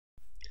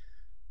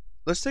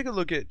Let's take a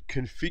look at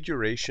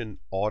configuration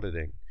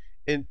auditing.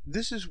 And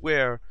this is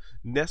where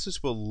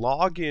Nessus will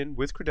log in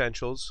with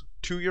credentials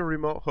to your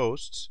remote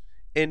hosts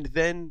and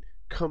then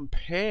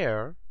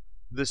compare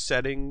the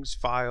settings,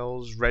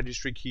 files,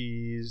 registry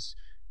keys,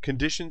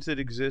 conditions that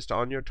exist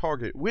on your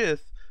target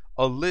with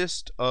a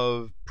list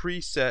of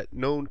preset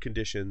known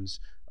conditions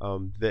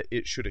that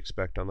it should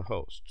expect on the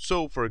host.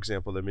 So, for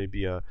example, there may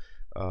be a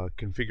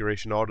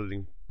configuration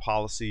auditing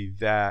policy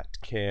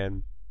that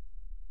can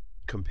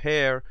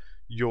compare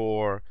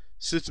your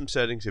system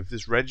settings. If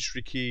this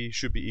registry key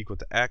should be equal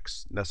to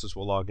X, Nessus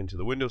will log into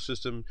the Windows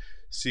system,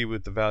 see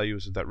what the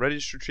values of that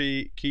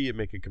registry key, and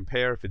make a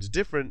compare. If it's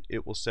different,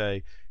 it will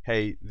say,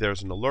 hey,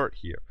 there's an alert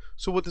here.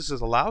 So what this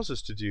allows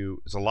us to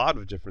do is a lot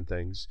of different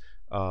things.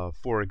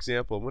 For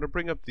example, I'm going to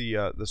bring up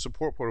the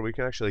support portal. We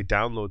can actually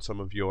download some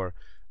of your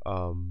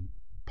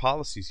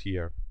policies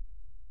here.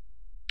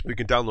 We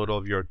can download all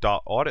of your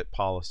 .audit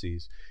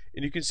policies,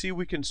 and you can see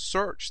we can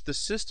search the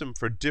system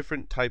for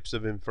different types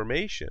of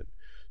information.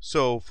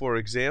 So for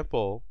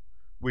example,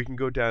 we can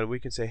go down and we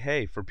can say,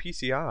 hey, for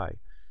PCI,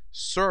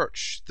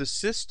 search the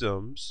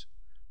systems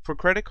for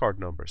credit card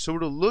numbers. So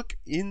it'll look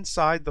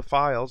inside the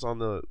files on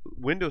the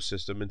Windows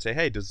system and say,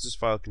 hey, does this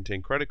file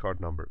contain credit card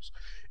numbers?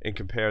 And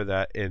compare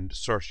that and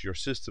search your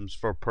systems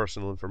for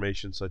personal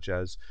information such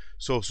as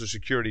social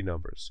security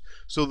numbers.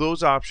 So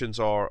those options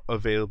are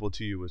available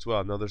to you as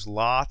well. Now there's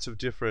lots of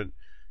different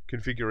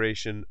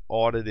configuration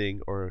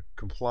auditing or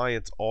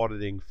compliance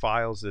auditing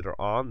files that are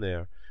on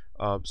there.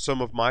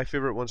 Some of my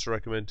favorite ones to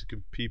recommend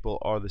to people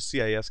are the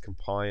CIS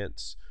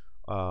Compliance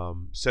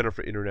Center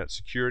for Internet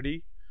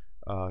Security.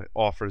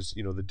 Offers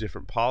the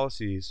different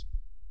policies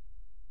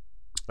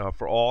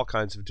for all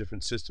kinds of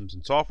different systems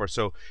and software.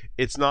 So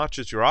it's not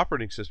just your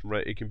operating system,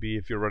 right? It can be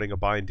if you're running a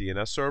bind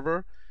DNS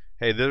server.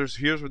 Hey,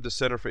 here's what the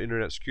Center for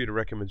Internet Security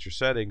recommends your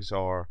settings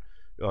are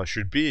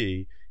should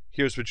be.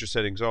 Here's what your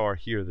settings are.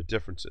 Here are the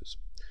differences.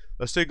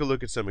 Let's take a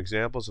look at some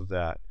examples of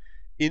that.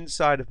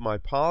 Inside of my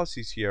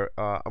policies here,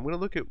 I'm going to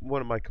look at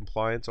one of my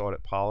compliance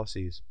audit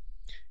policies.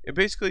 And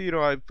basically,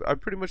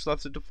 I've pretty much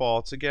left the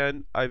defaults.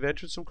 Again, I've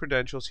entered some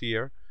credentials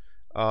here.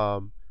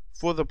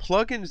 For the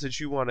plugins that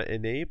you want to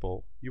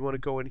enable, you want to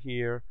go in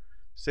here,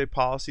 say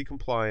policy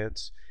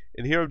compliance,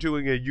 and here I'm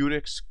doing a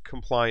Unix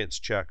compliance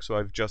check. So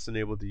I've just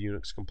enabled the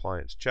Unix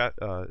compliance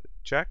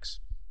checks.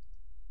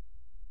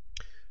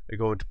 I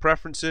go into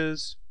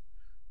preferences,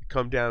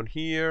 come down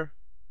here,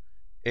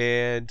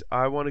 and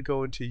I want to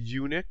go into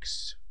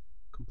Unix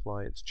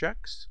compliance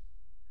checks.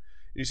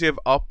 You see I've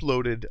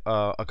uploaded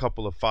a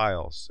couple of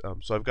files.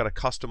 So I've got a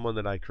custom one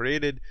that I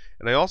created,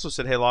 and I also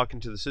said, hey, log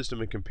into the system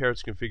and compare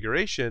its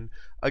configuration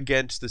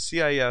against the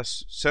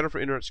CIS Center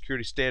for Internet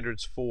Security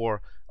standards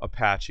for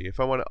Apache. If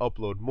I want to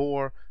upload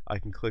more, I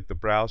can click the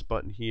browse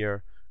button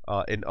here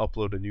and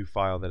upload a new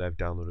file that I've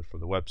downloaded from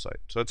the website.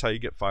 So that's how you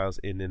get files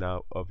in and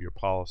out of your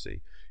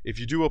policy. If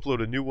you do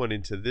upload a new one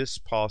into this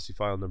policy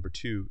file number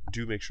 2,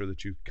 do make sure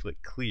that you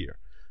click clear.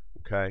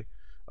 Okay.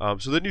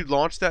 So then you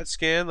launch that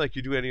scan like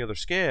you do any other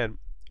scan,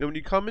 and when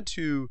you come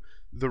into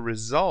the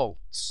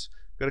results,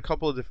 I've got a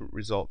couple of different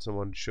results I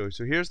wanted to show you.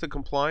 So here's the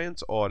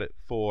compliance audit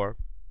for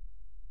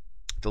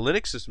the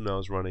Linux system that I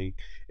was running,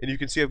 and you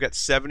can see I've got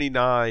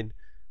 79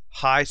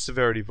 high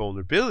severity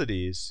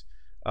vulnerabilities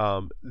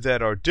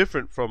that are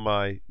different from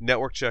my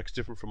network checks,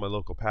 different from my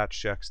local patch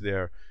checks.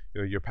 There,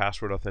 your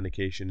password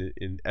authentication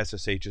in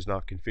SSH is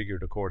not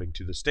configured according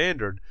to the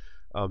standard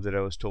that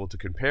I was told to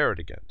compare it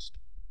against.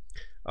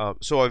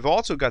 So I've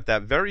also got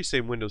that very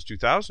same Windows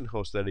 2000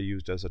 host that I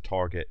used as a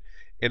target,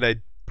 and I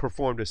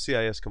performed a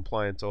CIS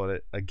compliance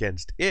audit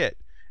against it,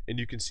 and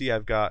you can see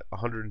I've got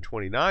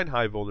 129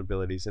 high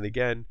vulnerabilities. And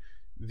again,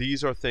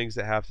 these are things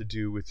that have to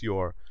do with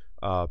your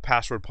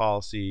password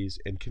policies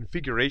and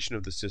configuration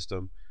of the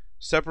system,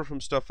 separate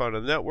from stuff found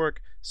on the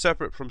network,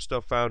 separate from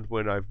stuff found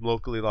when I've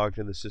locally logged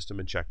in the system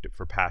and checked it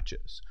for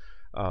patches.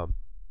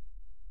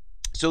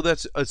 So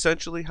that's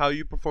essentially how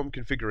you perform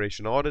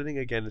configuration auditing.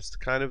 Again, it's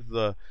kind of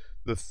the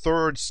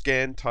third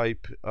scan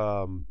type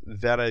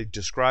that I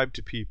described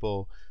to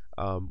people,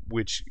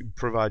 which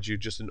provides you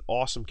just an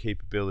awesome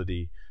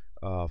capability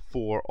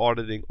for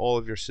auditing all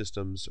of your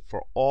systems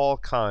for all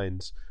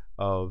kinds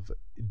of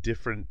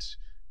different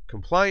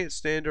compliance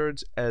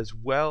standards, as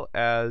well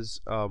as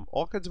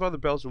all kinds of other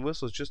bells and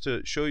whistles. Just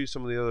to show you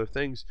some of the other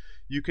things,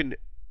 you can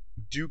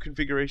do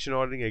configuration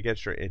auditing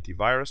against your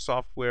antivirus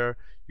software.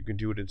 You can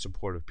do it in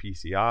support of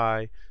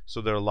PCI.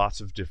 So there are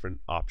lots of different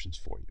options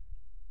for you.